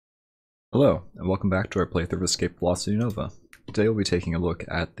Hello, and welcome back to our playthrough of Escape Velocity Nova. Today we'll be taking a look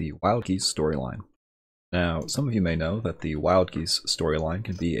at the Wild Geese storyline. Now, some of you may know that the Wild Geese storyline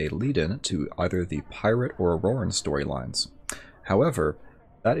can be a lead-in to either the Pirate or Auroran storylines. However,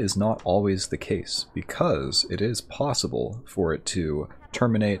 that is not always the case, because it is possible for it to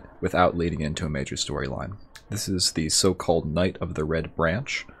terminate without leading into a major storyline. This is the so-called Knight of the Red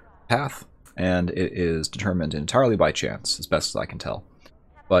Branch path, and it is determined entirely by chance, as best as I can tell.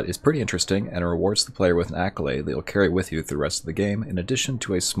 But it's pretty interesting, and it rewards the player with an accolade that you'll carry with you through the rest of the game, in addition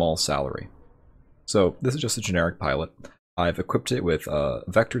to a small salary. So this is just a generic pilot. I've equipped it with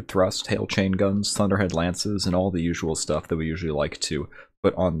vectored thrust, hail chain guns, thunderhead lances, and all the usual stuff that we usually like to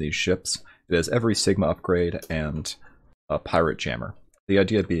put on these ships. It has every Sigma upgrade and a pirate jammer. The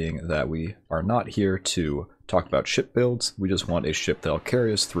idea being that we are not here to talk about ship builds, we just want a ship that'll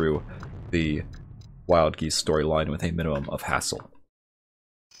carry us through the Wild Geese storyline with a minimum of hassle.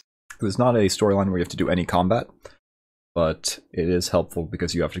 It was not a storyline where you have to do any combat, but it is helpful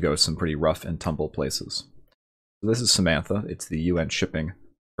because you have to go some pretty rough and tumble places. So this is Samantha. It's the UN shipping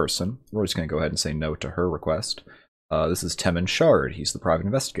person. We're just going to go ahead and say no to her request. This is Temin Shard. He's the private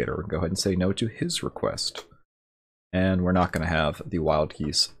investigator. We're going to go ahead and say no to his request. And we're not going to have the Wild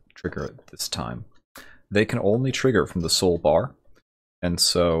Geese trigger this time. They can only trigger from the Sol bar, and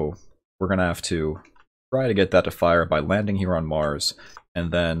so we're going to have to try to get that to fire by landing here on Mars,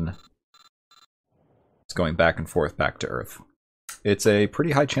 and then going back and forth back to Earth. It's a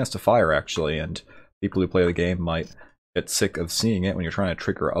pretty high chance to fire, actually, and people who play the game might get sick of seeing it when you're trying to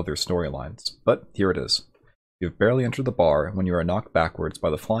trigger other storylines. But here it is. You've barely entered the bar when you are knocked backwards by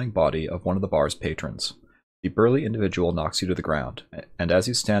the flying body of one of the bar's patrons. The burly individual knocks you to the ground, and as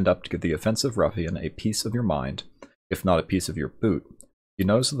you stand up to give the offensive ruffian a piece of your mind, if not a piece of your boot, you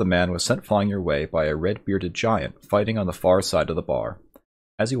notice that the man was sent flying your way by a red-bearded giant fighting on the far side of the bar.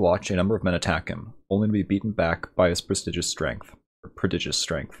 As you watch, a number of men attack him, only to be beaten back by his prodigious strength.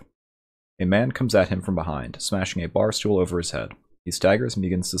 A man comes at him from behind, smashing a bar stool over his head. He staggers and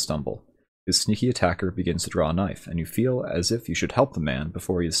begins to stumble. His sneaky attacker begins to draw a knife, and you feel as if you should help the man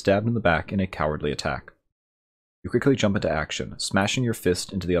before he is stabbed in the back in a cowardly attack. You quickly jump into action, smashing your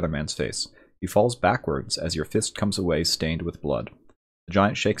fist into the other man's face. He falls backwards as your fist comes away stained with blood. The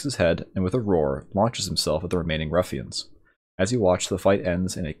giant shakes his head, and with a roar, launches himself at the remaining ruffians. As you watch, the fight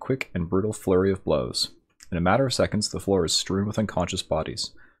ends in a quick and brutal flurry of blows. In a matter of seconds, the floor is strewn with unconscious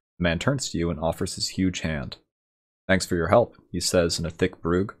bodies. The man turns to you and offers his huge hand. "Thanks for your help," he says in a thick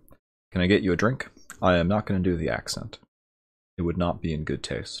brogue. "Can I get you a drink?" I am not going to do the accent. It would not be in good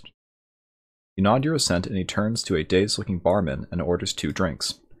taste. You nod your assent, and he turns to a dazed-looking barman and orders 2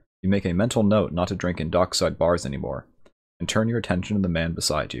 drinks. You make a mental note not to drink in dockside bars anymore, and turn your attention to the man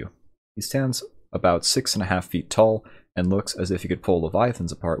beside you. He stands about 6.5 feet tall, and looks as if he could pull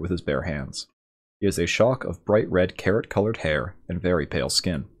leviathans apart with his bare hands. He has a shock of bright red carrot-colored hair and very pale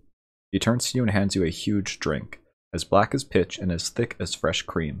skin. He turns to you and hands you a huge drink, as black as pitch and as thick as fresh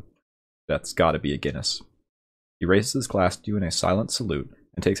cream. That's gotta be a Guinness. He raises his glass to you in a silent salute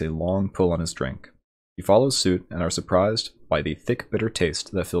and takes a long pull on his drink. You follow suit and are surprised by the thick, bitter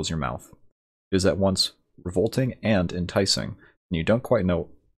taste that fills your mouth. It is at once revolting and enticing, and you don't quite know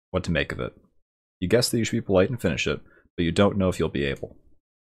what to make of it. You guess that you should be polite and finish it, but you don't know if you'll be able.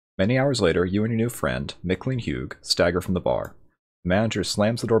 Many hours later, you and your new friend, Mickling Hugh, stagger from the bar. The manager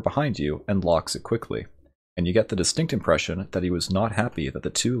slams the door behind you and locks it quickly, and you get the distinct impression that he was not happy that the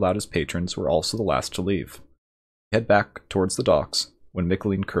 2 loudest patrons were also the last to leave. You head back towards the docks when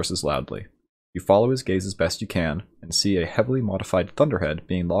Mickling curses loudly. You follow his gaze as best you can and see a heavily modified thunderhead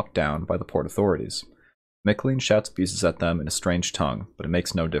being locked down by the port authorities. Mickling shouts pieces at them in a strange tongue, but it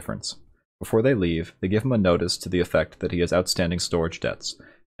makes no difference. Before they leave, they give him a notice to the effect that he has outstanding storage debts,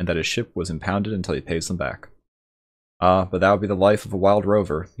 and that his ship was impounded until he pays them back. "Ah, but that would be the life of a wild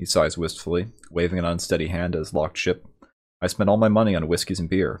rover," he sighs wistfully, waving an unsteady hand at his locked ship. "I spent all my money on whiskeys and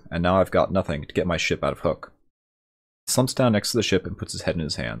beer, and now I've got nothing to get my ship out of hook." He slumps down next to the ship and puts his head in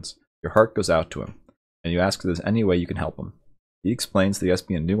his hands. Your heart goes out to him, and you ask if there's any way you can help him. He explains that he has to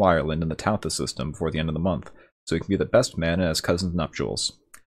be in New Ireland in the Tauntha system before the end of the month, so he can be the best man at his cousin's nuptials.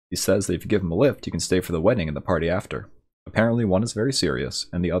 He says that if you give him a lift, you can stay for the wedding and the party after. Apparently one is very serious,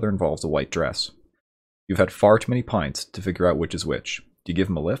 and the other involves a white dress. You've had far too many pints to figure out which is which. Do you give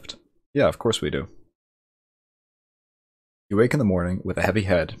him a lift? Yeah, of course we do. You wake in the morning with a heavy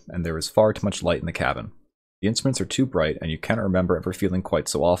head, and there is far too much light in the cabin. The instruments are too bright, and you cannot remember ever feeling quite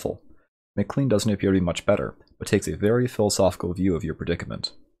so awful. McLean doesn't appear to be much better, but takes a very philosophical view of your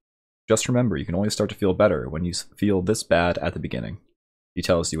predicament. Just remember, you can only start to feel better when you feel this bad at the beginning. He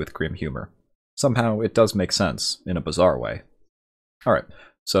tells you with grim humor. Somehow, it does make sense, in a bizarre way. Alright,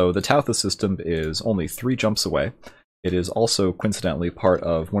 So the Tautha system is only 3 jumps away. It is also coincidentally part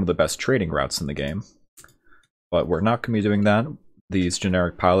of one of the best trading routes in the game. But we're not going to be doing that. These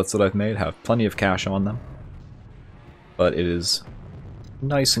generic pilots that I've made have plenty of cash on them. But it is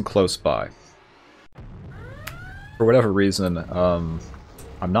nice and close by. For whatever reason, I'm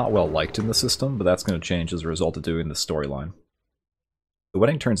not well liked in the system, but that's going to change as a result of doing this storyline. The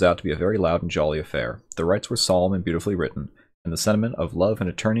wedding turns out to be a very loud and jolly affair. The rites were solemn and beautifully written, and the sentiment of love and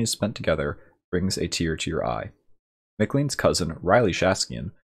eternities spent together brings a tear to your eye. Micklene's cousin, Riley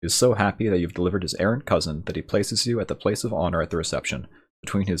Shaskian, is so happy that you've delivered his errant cousin that he places you at the place of honor at the reception,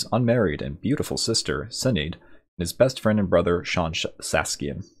 between his unmarried and beautiful sister, Sinead, and his best friend and brother, Sean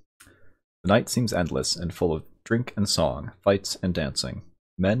Saskian. The night seems endless and full of drink and song, fights and dancing.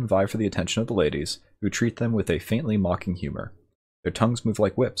 Men vie for the attention of the ladies, who treat them with a faintly mocking humor. Their tongues move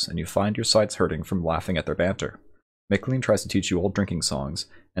like whips, and you find your sides hurting from laughing at their banter. Micklene tries to teach you old drinking songs,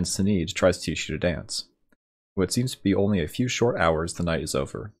 and Sinead tries to teach you to dance. What seems to be only a few short hours, the night is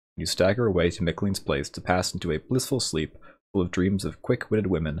over. You stagger away to Micklene's place to pass into a blissful sleep full of dreams of quick-witted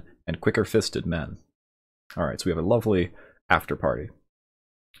women and quicker-fisted men. Alright, so we have a lovely after-party.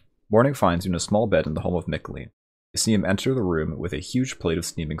 Morning finds you in a small bed in the home of Micklen. You see him enter the room with a huge plate of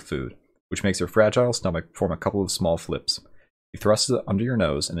steaming food, which makes your fragile stomach form a couple of small flips. He thrusts it under your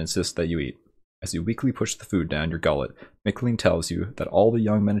nose and insists that you eat. As you weakly push the food down your gullet, Micklen tells you that all the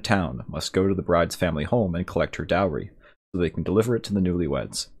young men in town must go to the bride's family home and collect her dowry, so they can deliver it to the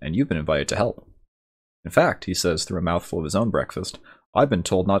newlyweds, and you've been invited to help. In fact, he says through a mouthful of his own breakfast, I've been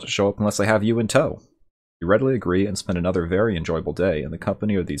told not to show up unless I have you in tow. You readily agree and spend another very enjoyable day in the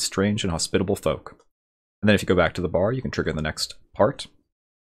company of these strange and hospitable folk. And then if you go back to the bar, you can trigger the next part.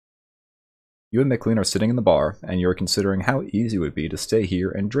 You and Micklen are sitting in the bar, and you're considering how easy it would be to stay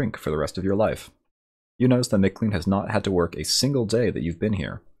here and drink for the rest of your life. You notice that Micklen has not had to work a single day that you've been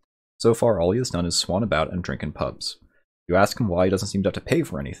here. So far, all he has done is swan about and drink in pubs. You ask him why he doesn't seem to have to pay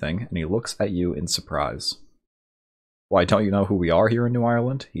for anything, and he looks at you in surprise. Why, don't you know who we are here in New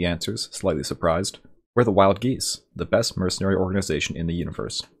Ireland? He answers, slightly surprised. We're the Wild Geese, the best mercenary organization in the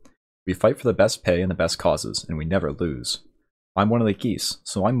universe. We fight for the best pay and the best causes, and we never lose. I'm one of the geese,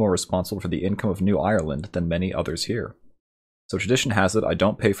 so I'm more responsible for the income of New Ireland than many others here. So tradition has it I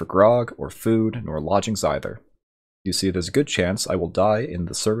don't pay for grog, or food, nor lodgings either. You see, there's a good chance I will die in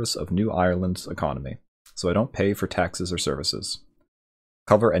the service of New Ireland's economy, so I don't pay for taxes or services.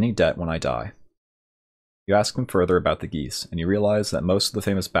 Cover any debt when I die. You ask him further about the geese, and you realize that most of the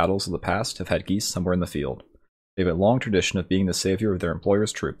famous battles of the past have had geese somewhere in the field. They have a long tradition of being the savior of their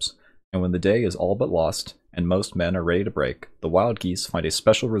employer's troops, and when the day is all but lost, and most men are ready to break, the wild geese find a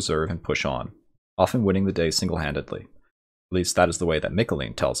special reserve and push on, often winning the day single-handedly. At least that is the way that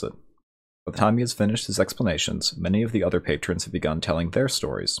Micklen tells it. By the time he has finished his explanations, many of the other patrons have begun telling their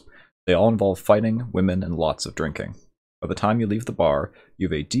stories. They all involve fighting, women, and lots of drinking. By the time you leave the bar, you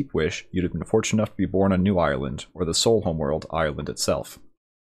have a deep wish you'd have been fortunate enough to be born on New Ireland, or the sole homeworld, Ireland itself.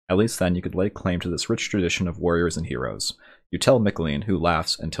 At least then you could lay claim to this rich tradition of warriors and heroes. You tell Micklen, who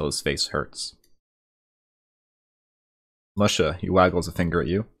laughs until his face hurts. Musha, he waggles a finger at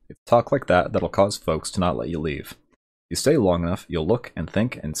you. If you talk like that, that'll cause folks to not let you leave. If you stay long enough, you'll look and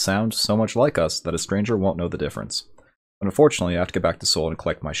think and sound so much like us that a stranger won't know the difference. But unfortunately, I have to get back to Seoul and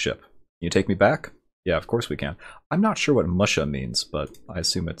collect my ship. Can you take me back? Yeah, of course we can. I'm not sure what musha means, but I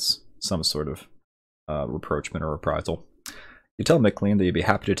assume it's some sort of reproachment or reprisal. You tell Micklen that you'd be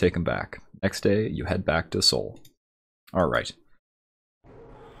happy to take him back. Next day, you head back to Seoul. Alright.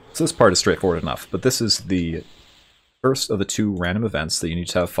 So this part is straightforward enough, but this is the first of the 2 random events that you need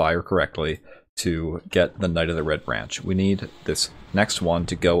to have fire correctly to get the Knight of the Red Branch. We need this next one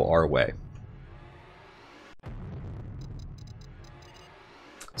to go our way.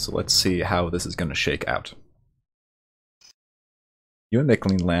 So let's see how this is going to shake out. You and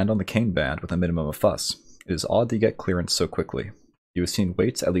Micklen land on the cane band with a minimum of fuss. It is odd to get clearance so quickly. You have seen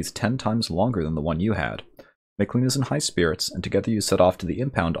waits at least 10 times longer than the one you had. Micklen is in high spirits, and together you set off to the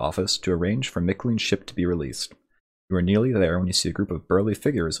impound office to arrange for Micklen's ship to be released. You are nearly there when you see a group of burly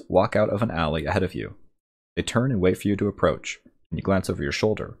figures walk out of an alley ahead of you. They turn and wait for you to approach, and you glance over your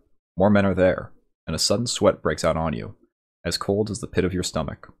shoulder. More men are there, and a sudden sweat breaks out on you, as cold as the pit of your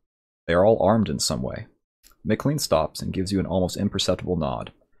stomach. They are all armed in some way. Micklen stops and gives you an almost imperceptible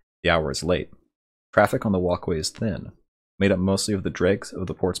nod. The hour is late. Traffic on the walkway is thin, made up mostly of the dregs of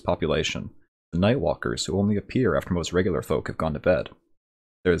the port's population, the nightwalkers who only appear after most regular folk have gone to bed.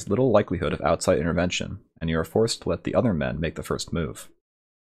 There is little likelihood of outside intervention, and you are forced to let the other men make the first move.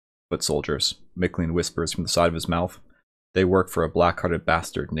 Foot soldiers, Micklen whispers from the side of his mouth. They work for a black-hearted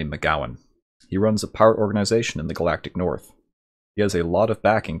bastard named McGowan. He runs a pirate organization in the galactic north. He has a lot of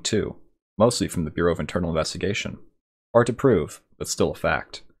backing too, mostly from the Bureau of Internal Investigation. Hard to prove, but still a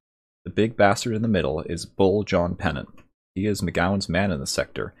fact. The big bastard in the middle is Bull John Pennant. He is McGowan's man in the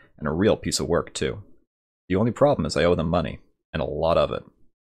sector, and a real piece of work too. The only problem is I owe them money, and a lot of it.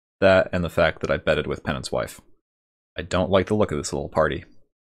 That and the fact that I betted with Pennant's wife. I don't like the look of this little party.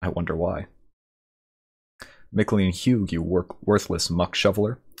 I wonder why. Mickling Hugh, you worthless muck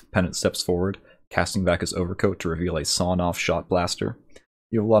shoveler. Pennant steps forward, casting back his overcoat to reveal a sawn-off shot blaster.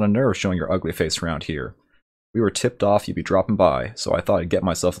 You have a lot of nerve showing your ugly face around here. We were tipped off you'd be dropping by, so I thought I'd get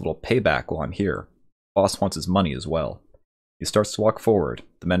myself a little payback while I'm here. Boss wants his money as well. He starts to walk forward.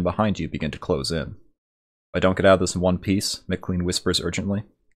 The men behind you begin to close in. If I don't get out of this in one piece, Mickling whispers urgently,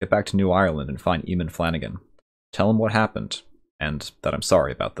 get back to New Ireland and find Eamon Flanagan. Tell him what happened, and that I'm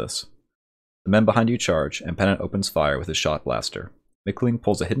sorry about this. The men behind you charge, and Pennant opens fire with his shot blaster. Mickling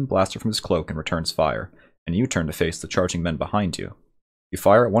pulls a hidden blaster from his cloak and returns fire, and you turn to face the charging men behind you. You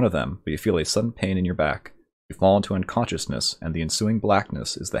fire at one of them, but you feel a sudden pain in your back. You fall into unconsciousness, and the ensuing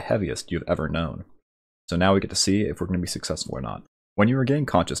blackness is the heaviest you've ever known. So now we get to see if we're going to be successful or not. When you regain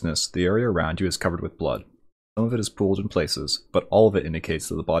consciousness, the area around you is covered with blood. Some of it is pooled in places, but all of it indicates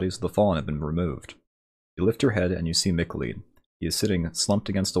that the bodies of the fallen have been removed. You lift your head and you see Mickling. He is sitting slumped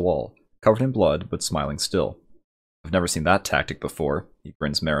against a wall, covered in blood, but smiling still. I've never seen that tactic before, he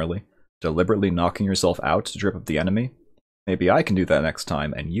grins merrily. Deliberately knocking yourself out to trip up the enemy? Maybe I can do that next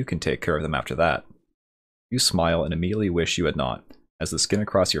time, and you can take care of them after that. You smile and immediately wish you had not, as the skin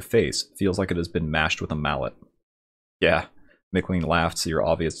across your face feels like it has been mashed with a mallet. Yeah, Mickling laughed at your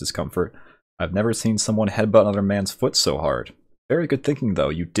obvious discomfort. I've never seen someone headbutt another man's foot so hard. Very good thinking, though.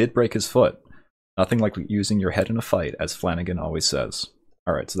 You did break his foot. Nothing like using your head in a fight, as Flanagan always says.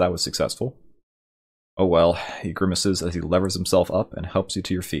 Alright, so that was successful. Oh well, he grimaces as he levers himself up and helps you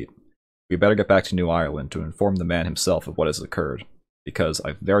to your feet. We better get back to New Ireland to inform the man himself of what has occurred, because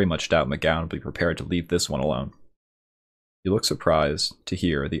I very much doubt McGowan will be prepared to leave this one alone. You look surprised to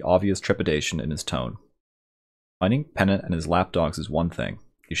hear the obvious trepidation in his tone. Finding Pennant and his lapdogs is one thing.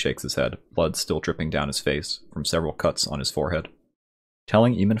 He shakes his head, blood still dripping down his face from several cuts on his forehead.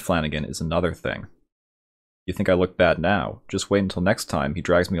 Telling Eamon Flanagan is another thing. You think I look bad now? Just wait until next time he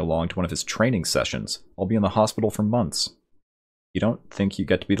drags me along to one of his training sessions. I'll be in the hospital for months. You don't think you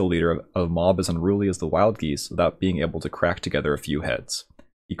get to be the leader of a mob as unruly as the Wild Geese without being able to crack together a few heads.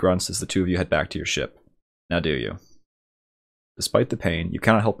 He grunts as the two of you head back to your ship. Now do you? Despite the pain, you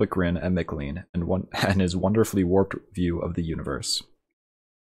cannot help but grin at Mickling and his wonderfully warped view of the universe.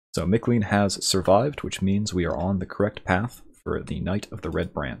 So Mickling has survived, which means we are on the correct path for the Knight of the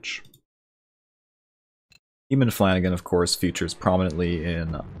Red Branch. Eamon Flanagan, of course, features prominently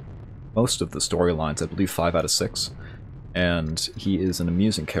in most of the storylines, I believe 5 out of 6. And he is an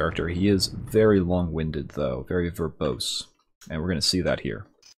amusing character. He is very long-winded, though, very verbose. And we're going to see that here.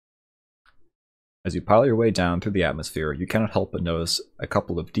 As you pilot your way down through the atmosphere, you cannot help but notice a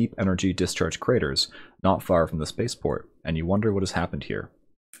couple of deep energy discharge craters not far from the spaceport, and you wonder what has happened here.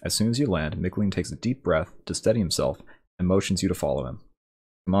 As soon as you land, Mickling takes a deep breath to steady himself and motions you to follow him.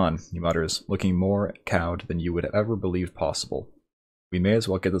 Come on, he mutters, looking more cowed than you would have ever believed possible. We may as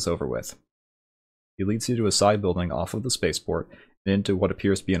well get this over with. He leads you to a side building off of the spaceport and into what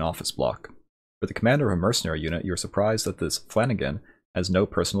appears to be an office block. For the commander of a mercenary unit, you're surprised that this Flanagan has no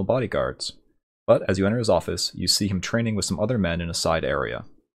personal bodyguards. But as you enter his office, you see him training with some other men in a side area.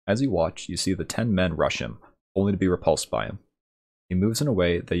 As you watch, you see the 10 men rush him, only to be repulsed by him. He moves in a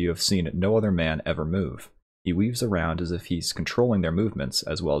way that you have seen no other man ever move. He weaves around as if he's controlling their movements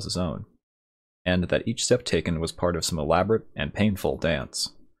as well as his own, and that each step taken was part of some elaborate and painful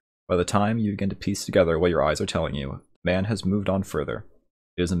dance. By the time you begin to piece together what your eyes are telling you, man has moved on further.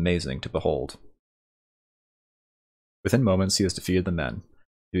 It is amazing to behold. Within moments he has defeated the men.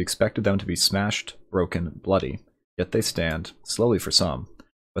 You expected them to be smashed, broken, bloody, yet they stand, slowly for some,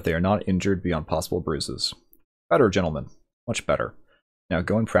 but they are not injured beyond possible bruises. Better, gentlemen. Much better. Now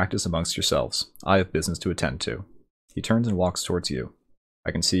go and practice amongst yourselves. I have business to attend to. He turns and walks towards you.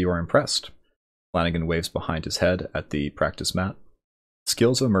 I can see you are impressed. Flanagan waves behind his head at the practice mat.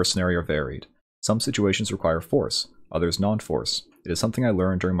 Skills of a mercenary are varied. Some situations require force, others non-force. It is something I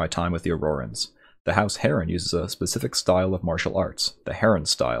learned during my time with the Aurorans. The House Heron uses a specific style of martial arts, the Heron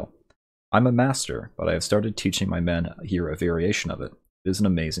style. I'm a master, but I have started teaching my men here a variation of it. It is an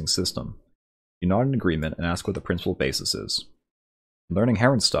amazing system. You nod in agreement and ask what the principal basis is. In learning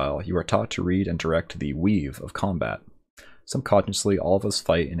Heron style, you are taught to read and direct the weave of combat. Subconsciously, all of us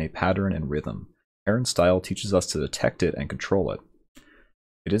fight in a pattern and rhythm. Heron style teaches us to detect it and control it.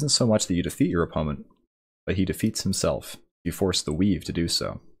 It isn't so much that you defeat your opponent, but he defeats himself. You force the weave to do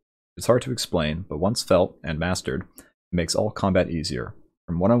so. It's hard to explain, but once felt and mastered, It makes all combat easier,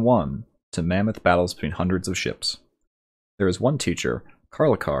 from one-on-one to mammoth battles between hundreds of ships. There is one teacher,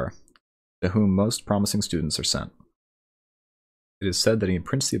 Karlakar, to whom most promising students are sent. It is said that he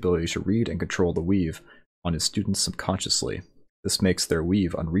imprints the ability to read and control the weave on his students subconsciously. This makes their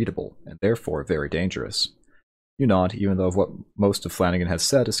weave unreadable, and therefore very dangerous. You nod, even though what most of Flanagan has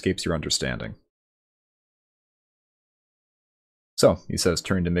said escapes your understanding. So, he says,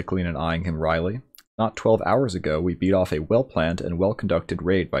 turning to Micklin and eyeing him wryly, not 12 hours ago we beat off a well-planned and well-conducted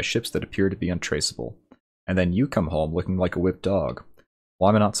raid by ships that appear to be untraceable. And then you come home looking like a whipped dog. Well,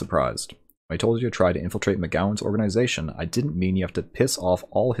 I'm not surprised. When I told you to try to infiltrate McGowan's organization, I didn't mean you have to piss off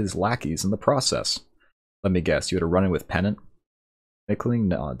all his lackeys in the process. Let me guess, you had a run-in with Pennant? Micklin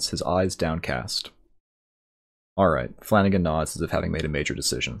nods, his eyes downcast. Alright, Flanagan nods as if having made a major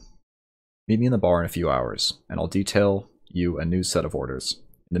decision. Meet me in the bar in a few hours, and I'll detail you a new set of orders.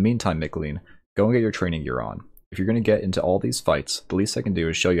 In the meantime, Micklin, go and get your training gear on. If you're going to get into all these fights, the least I can do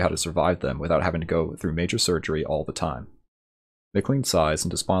is show you how to survive them without having to go through major surgery all the time. Micklin sighs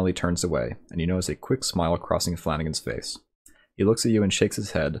and despondently turns away, and you notice a quick smile crossing Flanagan's face. He looks at you and shakes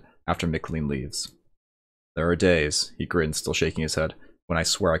his head after Micklin leaves. There are days, he grins, still shaking his head, when I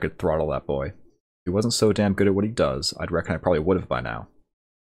swear I could throttle that boy. If he wasn't so damn good at what he does, I'd reckon I probably would have by now.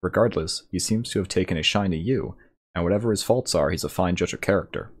 Regardless, he seems to have taken a shine to you, and whatever his faults are, he's a fine judge of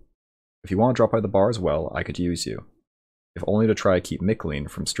character. If you want to drop by the bar as well, I could use you. If only to try to keep Micklin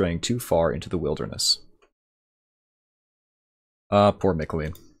from straying too far into the wilderness. Poor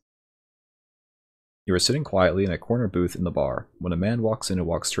Micklin. You are sitting quietly in a corner booth in the bar, when a man walks in and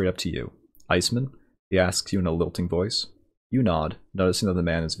walks straight up to you. Iceman? He asks you in a lilting voice. You nod, noticing that the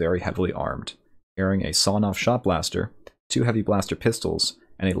man is very heavily armed, carrying a sawn-off shot blaster, 2 heavy blaster pistols,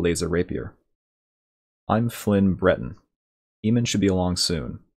 and a laser rapier. I'm Flynn Breton. Eamon should be along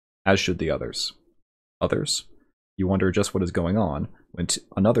soon, as should the others. Others? You wonder just what is going on, when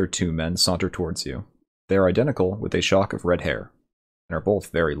another 2 men saunter towards you. They are identical, with a shock of red hair, and are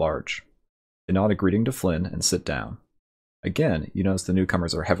both very large. They nod a greeting to Flynn and sit down. Again, you notice the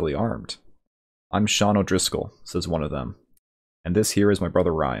newcomers are heavily armed. I'm Sean O'Driscoll, says one of them, and this here is my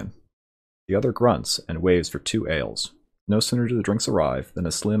brother Ryan. The other grunts and waves for 2 ales. No sooner do the drinks arrive than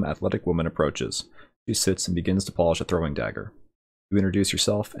a slim, athletic woman approaches. She sits and begins to polish a throwing dagger. You introduce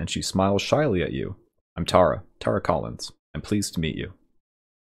yourself, and she smiles shyly at you. I'm Tara Collins. I'm pleased to meet you.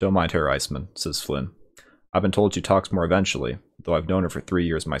 Don't mind her, Iceman, says Flynn. I've been told she talks more eventually, though I've known her for 3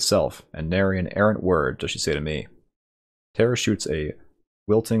 years myself, and nary an errant word does she say to me. Tara shoots a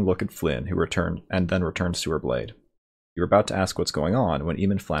wilting look at Flynn, who then returns to her blade. You're about to ask what's going on when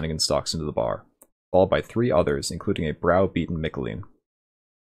Eamon Flanagan stalks into the bar, followed by 3 others, including a brow-beaten Micklin.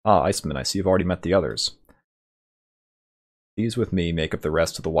 Ah, Iceman, I see you've already met the others. These with me make up the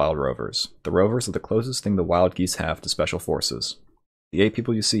rest of the Wild Rovers. The Rovers are the closest thing the Wild Geese have to Special Forces. The 8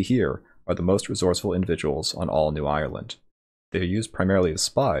 people you see here are the most resourceful individuals on all New Ireland. They are used primarily as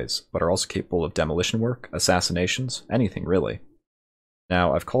spies, but are also capable of demolition work, assassinations, anything really.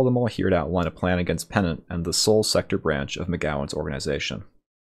 Now, I've called them all here to outline a plan against Pennant and the Sol Sector branch of McGowan's organization.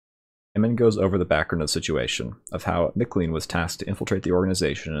 Eamon goes over the background of the situation, of how Micklin was tasked to infiltrate the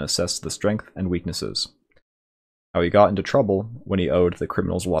organization and assess the strength and weaknesses, how he got into trouble when he owed the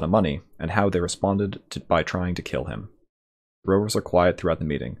criminals a lot of money, and how they responded by trying to kill him. The Rovers are quiet throughout the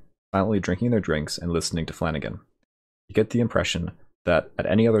meeting, silently drinking their drinks and listening to Flanagan. You get the impression that at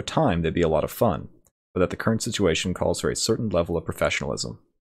any other time they'd be a lot of fun, but that the current situation calls for a certain level of professionalism.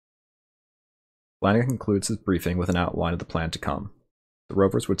 Flanagan concludes his briefing with an outline of the plan to come. The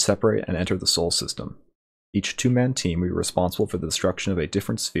Rovers would separate and enter the Sol system. Each 2-man team would be responsible for the destruction of a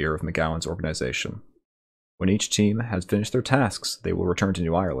different sphere of McGowan's organization. When each team has finished their tasks, they will return to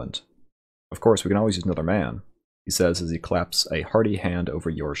New Ireland. Of course, we can always use another man, he says as he claps a hearty hand over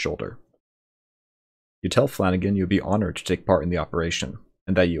your shoulder. You tell Flanagan you'd be honored to take part in the operation,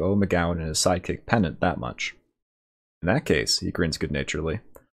 and that you owe McGowan and his sidekick Pennant that much. In that case, he grins good-naturedly,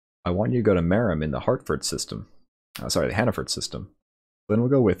 I want you to go to Merrim in the Hannaford system. Flynn will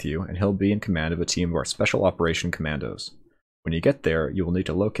go with you, and he'll be in command of a team of our Special Operation Commandos. When you get there, you will need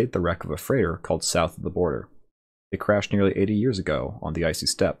to locate the wreck of a freighter called South of the Border. It crashed nearly 80 years ago on the icy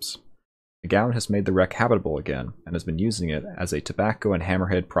steppes. McGowan has made the wreck habitable again, and has been using it as a tobacco and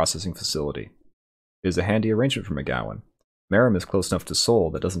hammerhead processing facility. It is a handy arrangement for McGowan. Merrim is close enough to Sol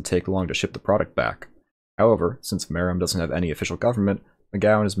that it doesn't take long to ship the product back. However, since Merrim doesn't have any official government,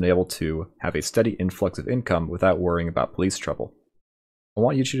 McGowan has been able to have a steady influx of income without worrying about police trouble. I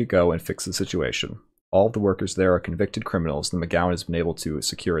want you two to go and fix the situation. All of the workers there are convicted criminals that McGowan has been able to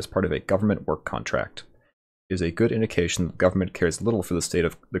secure as part of a government work contract. It is a good indication that the government cares little for the state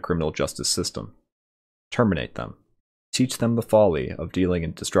of the criminal justice system. Terminate them. Teach them the folly of dealing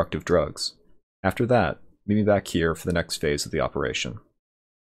in destructive drugs. After that, meet me back here for the next phase of the operation.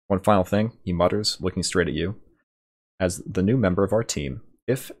 One final thing, he mutters, looking straight at you. As the new member of our team,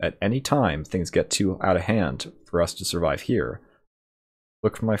 if at any time things get too out of hand for us to survive here,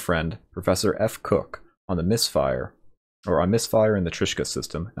 look for my friend, Professor F. Cook, on the Misfire in the Trishka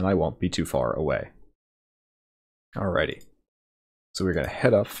system, and I won't be too far away. Alrighty. So we're going to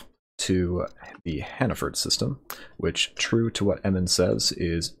head up to the Hannaford system, which, true to what Emin says,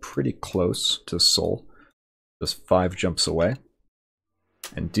 is pretty close to Sol, just 5 jumps away,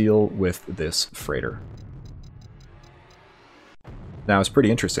 and deal with this freighter. Now, it's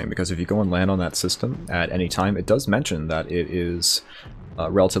pretty interesting, because if you go and land on that system at any time, it does mention that it is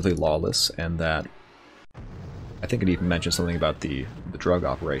relatively lawless, and that I think it even mentions something about the drug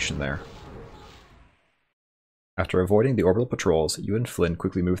operation there. After avoiding the orbital patrols, you and Flynn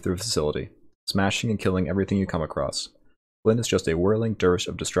quickly move through the facility, smashing and killing everything you come across. Flynn is just a whirling dirge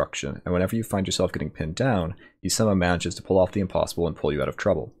of destruction, and whenever you find yourself getting pinned down, he somehow manages to pull off the impossible and pull you out of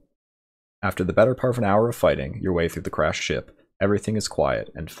trouble. After the better part of an hour of fighting your way through the crashed ship, everything is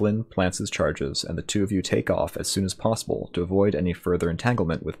quiet, and Flynn plants his charges, and the two of you take off as soon as possible to avoid any further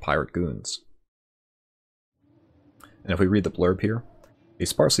entanglement with pirate goons. And if we read the blurb here, a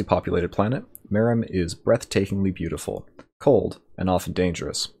sparsely populated planet, Merim is breathtakingly beautiful, cold, and often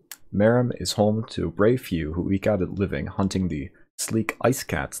dangerous. Merim is home to a brave few who eke out a living hunting the sleek ice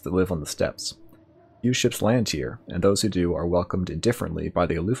cats that live on the steppes. Few ships land here, and those who do are welcomed indifferently by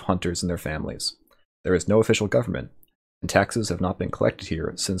the aloof hunters and their families. There is no official government, and taxes have not been collected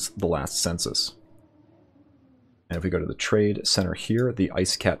here since the last census. And if we go to the trade center here, the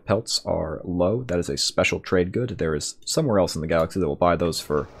ice cat pelts are low. That is a special trade good. There is somewhere else in the galaxy that will buy those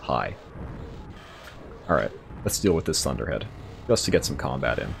for high. Alright, let's deal with this Thunderhead, just to get some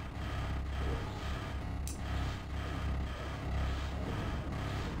combat in.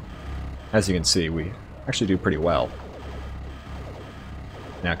 As you can see, we actually do pretty well.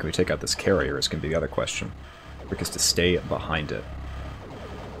 Now, can we take out this carrier is going to be the other question. Trick is to stay behind it.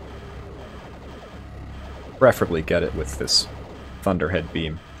 Preferably get it with this Thunderhead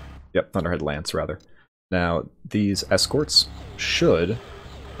beam. Yep, Thunderhead lance, rather. Now, these escorts should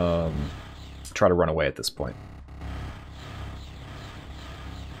try to run away at this point.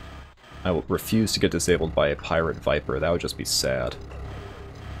 I will refuse to get disabled by a pirate Viper. That would just be sad.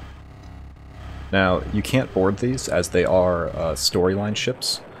 Now, you can't board these, as they are storyline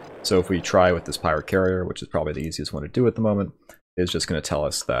ships. So if we try with this pirate carrier, which is probably the easiest one to do at the moment, it's just going to tell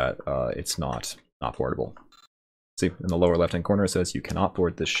us that it's not boardable. See, in the lower left-hand corner it says you cannot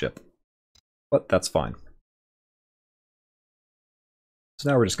board this ship. But that's fine. So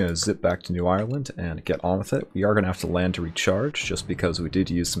now we're just going to zip back to New Ireland and get on with it. We are going to have to land to recharge, just because we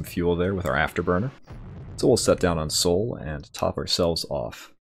did use some fuel there with our afterburner. So we'll set down on Sol and top ourselves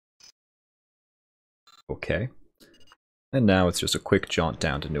off. Okay. And now it's just a quick jaunt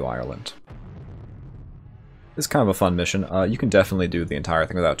down to New Ireland. It's kind of a fun mission. You can definitely do the entire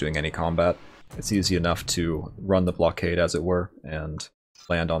thing without doing any combat. It's easy enough to run the blockade, as it were, and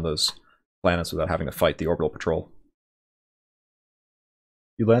land on those planets without having to fight the orbital patrol.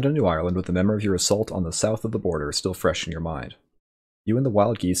 You land on New Ireland with the memory of your assault on the south of the border still fresh in your mind. You and the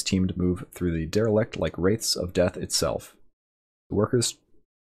Wild Geese team to move through the derelict like wraiths of death itself. The workers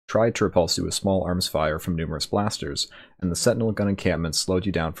tried to repulse you with small arms fire from numerous blasters, and the Sentinel gun encampment slowed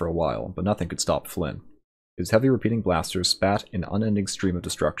you down for a while, but nothing could stop Flynn. His heavy repeating blasters spat an unending stream of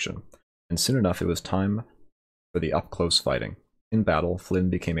destruction, and soon enough it was time for the up-close fighting. In battle, Flynn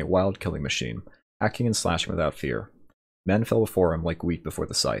became a wild killing machine, hacking and slashing without fear. Men fell before him like wheat before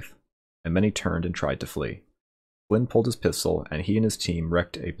the scythe, and many turned and tried to flee. Flynn pulled his pistol, and he and his team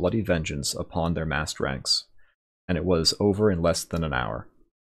wreaked a bloody vengeance upon their massed ranks, and it was over in less than an hour.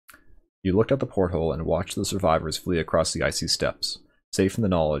 You looked out the porthole and watched the survivors flee across the icy steppes, safe in the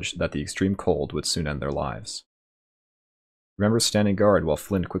knowledge that the extreme cold would soon end their lives. Remember standing guard while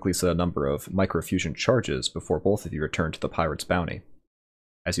Flynn quickly set a number of microfusion charges before both of you returned to the pirate's bounty.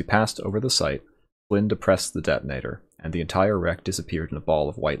 As you passed over the site, Flynn depressed the detonator, and the entire wreck disappeared in a ball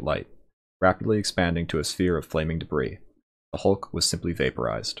of white light, rapidly expanding to a sphere of flaming debris. The Hulk was simply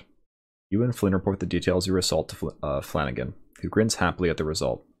vaporized. You and Flynn report the details of your assault to Flanagan, who grins happily at the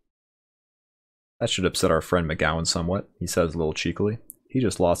result. That should upset our friend McGowan somewhat, he says a little cheekily. He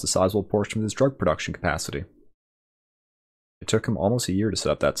just lost a sizable portion of his drug production capacity. It took him almost a year to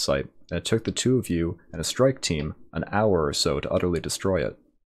set up that site, and it took the two of you and a strike team an hour or so to utterly destroy it.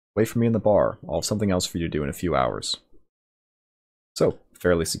 Wait for me in the bar. I'll have something else for you to do in a few hours. So,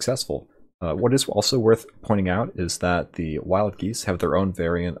 fairly successful. What is also worth pointing out is that the Wild Geese have their own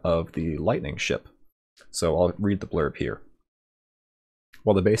variant of the Lightning ship, So I'll read the blurb here.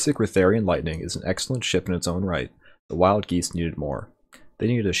 While the basic Ritharian Lightning is an excellent ship in its own right, the Wild Geese needed more. They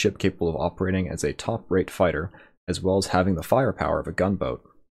needed a ship capable of operating as a top-rate fighter, as well as having the firepower of a gunboat.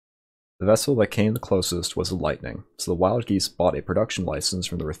 The vessel that came the closest was the Lightning, so the Wild Geese bought a production license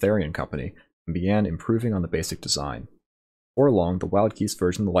from the Ritharian Company and began improving on the basic design. Before long, the Wild Geese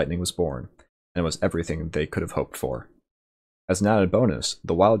version of the Lightning was born, and it was everything they could have hoped for. As an added bonus,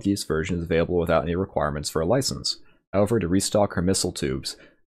 the Wild Geese version is available without any requirements for a license. However, to restock her missile tubes,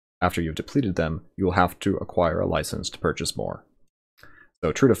 after you've depleted them, you will have to acquire a license to purchase more.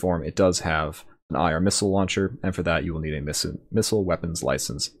 So true to form, it does have an IR missile launcher, and for that you will need a missile weapons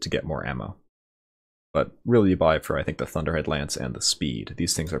license to get more ammo. But really you buy it for, I think, the Thunderhead Lance and the speed.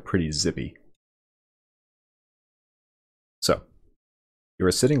 These things are pretty zippy. So, you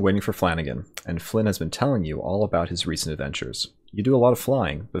are sitting waiting for Flanagan, and Flynn has been telling you all about his recent adventures. You do a lot of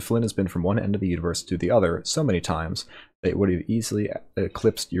flying, but Flynn has been from one end of the universe to the other so many times that it would have easily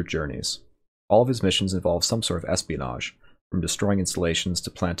eclipsed your journeys. All of his missions involve some sort of espionage, from destroying installations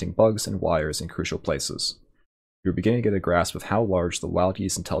to planting bugs and wires in crucial places. You're beginning to get a grasp of how large the Wild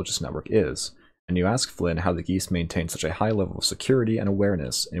Geese intelligence network is, and you ask Flynn how the geese maintain such a high level of security and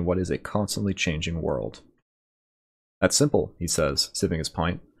awareness in what is a constantly changing world. That's simple, he says, sipping his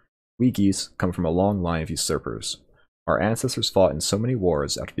pint. We geese come from a long line of usurpers. Our ancestors fought in so many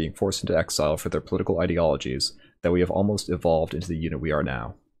wars after being forced into exile for their political ideologies that we have almost evolved into the unit we are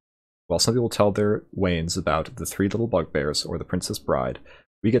now. While some people tell their wains about the Three Little Bugbears or the Princess Bride,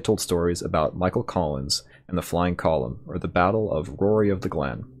 we get told stories about Michael Collins and the Flying Column, or the Battle of Rory of the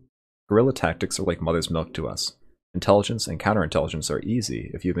Glen. Guerrilla tactics are like mother's milk to us. Intelligence and counterintelligence are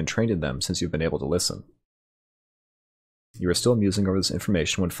easy if you've been trained in them since you've been able to listen. You are still musing over this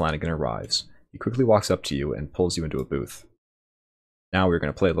information when Flanagan arrives. He quickly walks up to you and pulls you into a booth. Now we're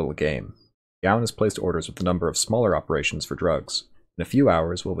going to play a little game. Gowan has placed orders with a number of smaller operations for drugs. In a few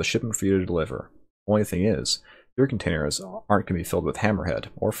hours, we'll have a shipment for you to deliver. Only thing is, your containers aren't going to be filled with hammerhead,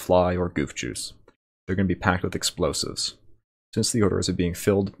 or fly, or goof juice. They're going to be packed with explosives. Since the orders are being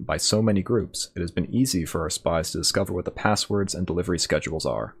filled by so many groups, it has been easy for our spies to discover what the passwords and delivery schedules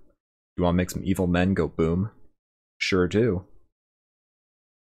are. You want to make some evil men go boom? Sure do.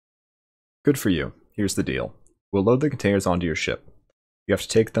 Good for you. Here's the deal. We'll load the containers onto your ship. You have to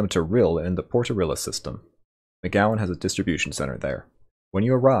take them to Rill in the Portarilla system. McGowan has a distribution center there. When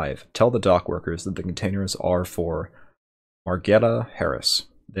you arrive, tell the dock workers that the containers are for Margetta Harris.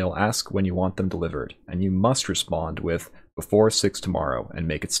 They'll ask when you want them delivered, and you must respond with "before 6 tomorrow" and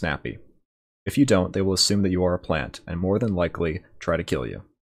make it snappy. If you don't, they will assume that you are a plant, and more than likely try to kill you.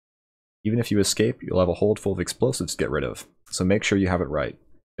 Even if you escape, you'll have a hold full of explosives to get rid of, so make sure you have it right.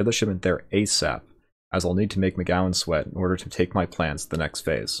 Get the shipment there ASAP, as I'll need to make McGowan sweat in order to take my plans to the next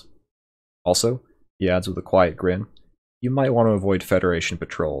phase. Also, he adds with a quiet grin, you might want to avoid Federation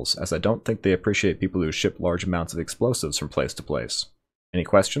patrols, as I don't think they appreciate people who ship large amounts of explosives from place to place. Any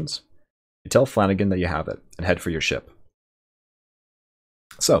questions? You tell Flanagan that you have it, and head for your ship.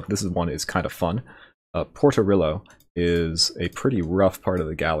 So, this one is kind of fun. Portarillo is a pretty rough part of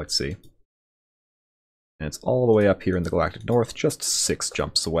the galaxy. And it's all the way up here in the galactic north, just 6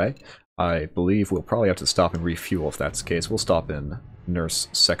 jumps away. I believe we'll probably have to stop and refuel if that's the case. We'll stop in Nurse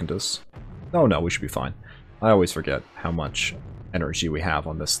Secundus. Oh no, we should be fine. I always forget how much energy we have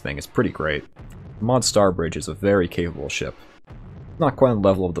on this thing. It's pretty great. Mod Starbridge is a very capable ship. Not quite on the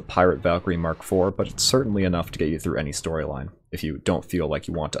level of the Pirate Valkyrie Mark IV, but it's certainly enough to get you through any storyline, if you don't feel like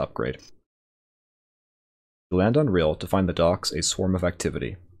you want to upgrade. You land on Rill to find the docks a swarm of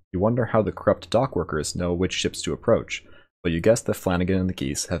activity. You wonder how the corrupt dock workers know which ships to approach, but you guess that Flanagan and the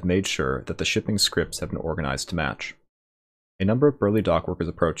Geese have made sure that the shipping scripts have been organized to match. A number of burly dock workers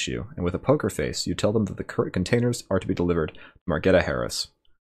approach you, and with a poker face, you tell them that the containers are to be delivered to Margetta Harris.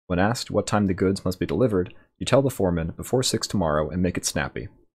 When asked what time the goods must be delivered, you tell the foreman before 6 tomorrow and make it snappy.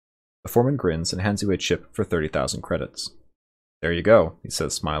 The foreman grins and hands you a chip for 30,000 credits. There you go, he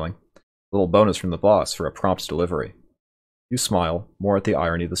says, smiling. A little bonus from the boss for a prompt delivery. You smile, more at the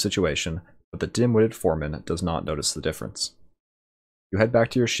irony of the situation, but the dim-witted foreman does not notice the difference. You head back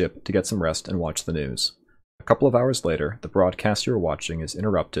to your ship to get some rest and watch the news. A couple of hours later, the broadcast you are watching is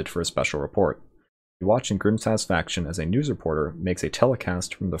interrupted for a special report. You watch in grim satisfaction as a news reporter makes a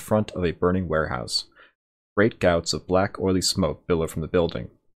telecast from the front of a burning warehouse. Great gouts of black oily smoke billow from the building,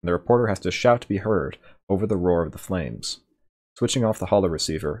 and the reporter has to shout to be heard over the roar of the flames. Switching off the holo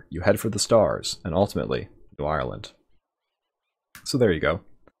receiver, you head for the stars, and ultimately, to Ireland. So there you go.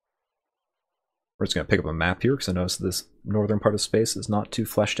 We're just going to pick up a map here, because I noticed this northern part of space is not too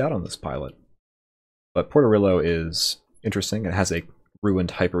fleshed out on this pilot. But Portarillo is interesting. It has a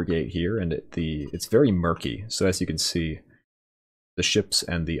ruined hypergate here, and it's very murky. So as you can see, the ships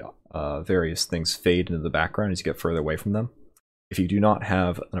and the various things fade into the background as you get further away from them. If you do not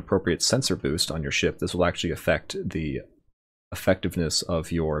have an appropriate sensor boost on your ship, this will actually affect the effectiveness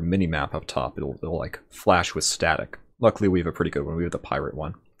of your mini-map up top. It'll like flash with static. Luckily we have a pretty good one, we have the pirate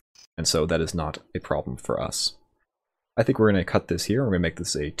one. And so that is not a problem for us. I think we're going to cut this here. We're going to make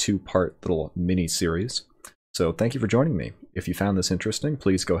this a 2-part little mini-series. So thank you for joining me. If you found this interesting,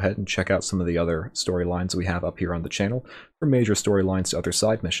 please go ahead and check out some of the other storylines we have up here on the channel, from major storylines to other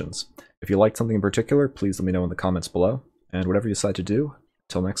side missions. If you liked something in particular, please let me know in the comments below. And whatever you decide to do,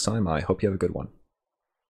 until next time, I hope you have a good one.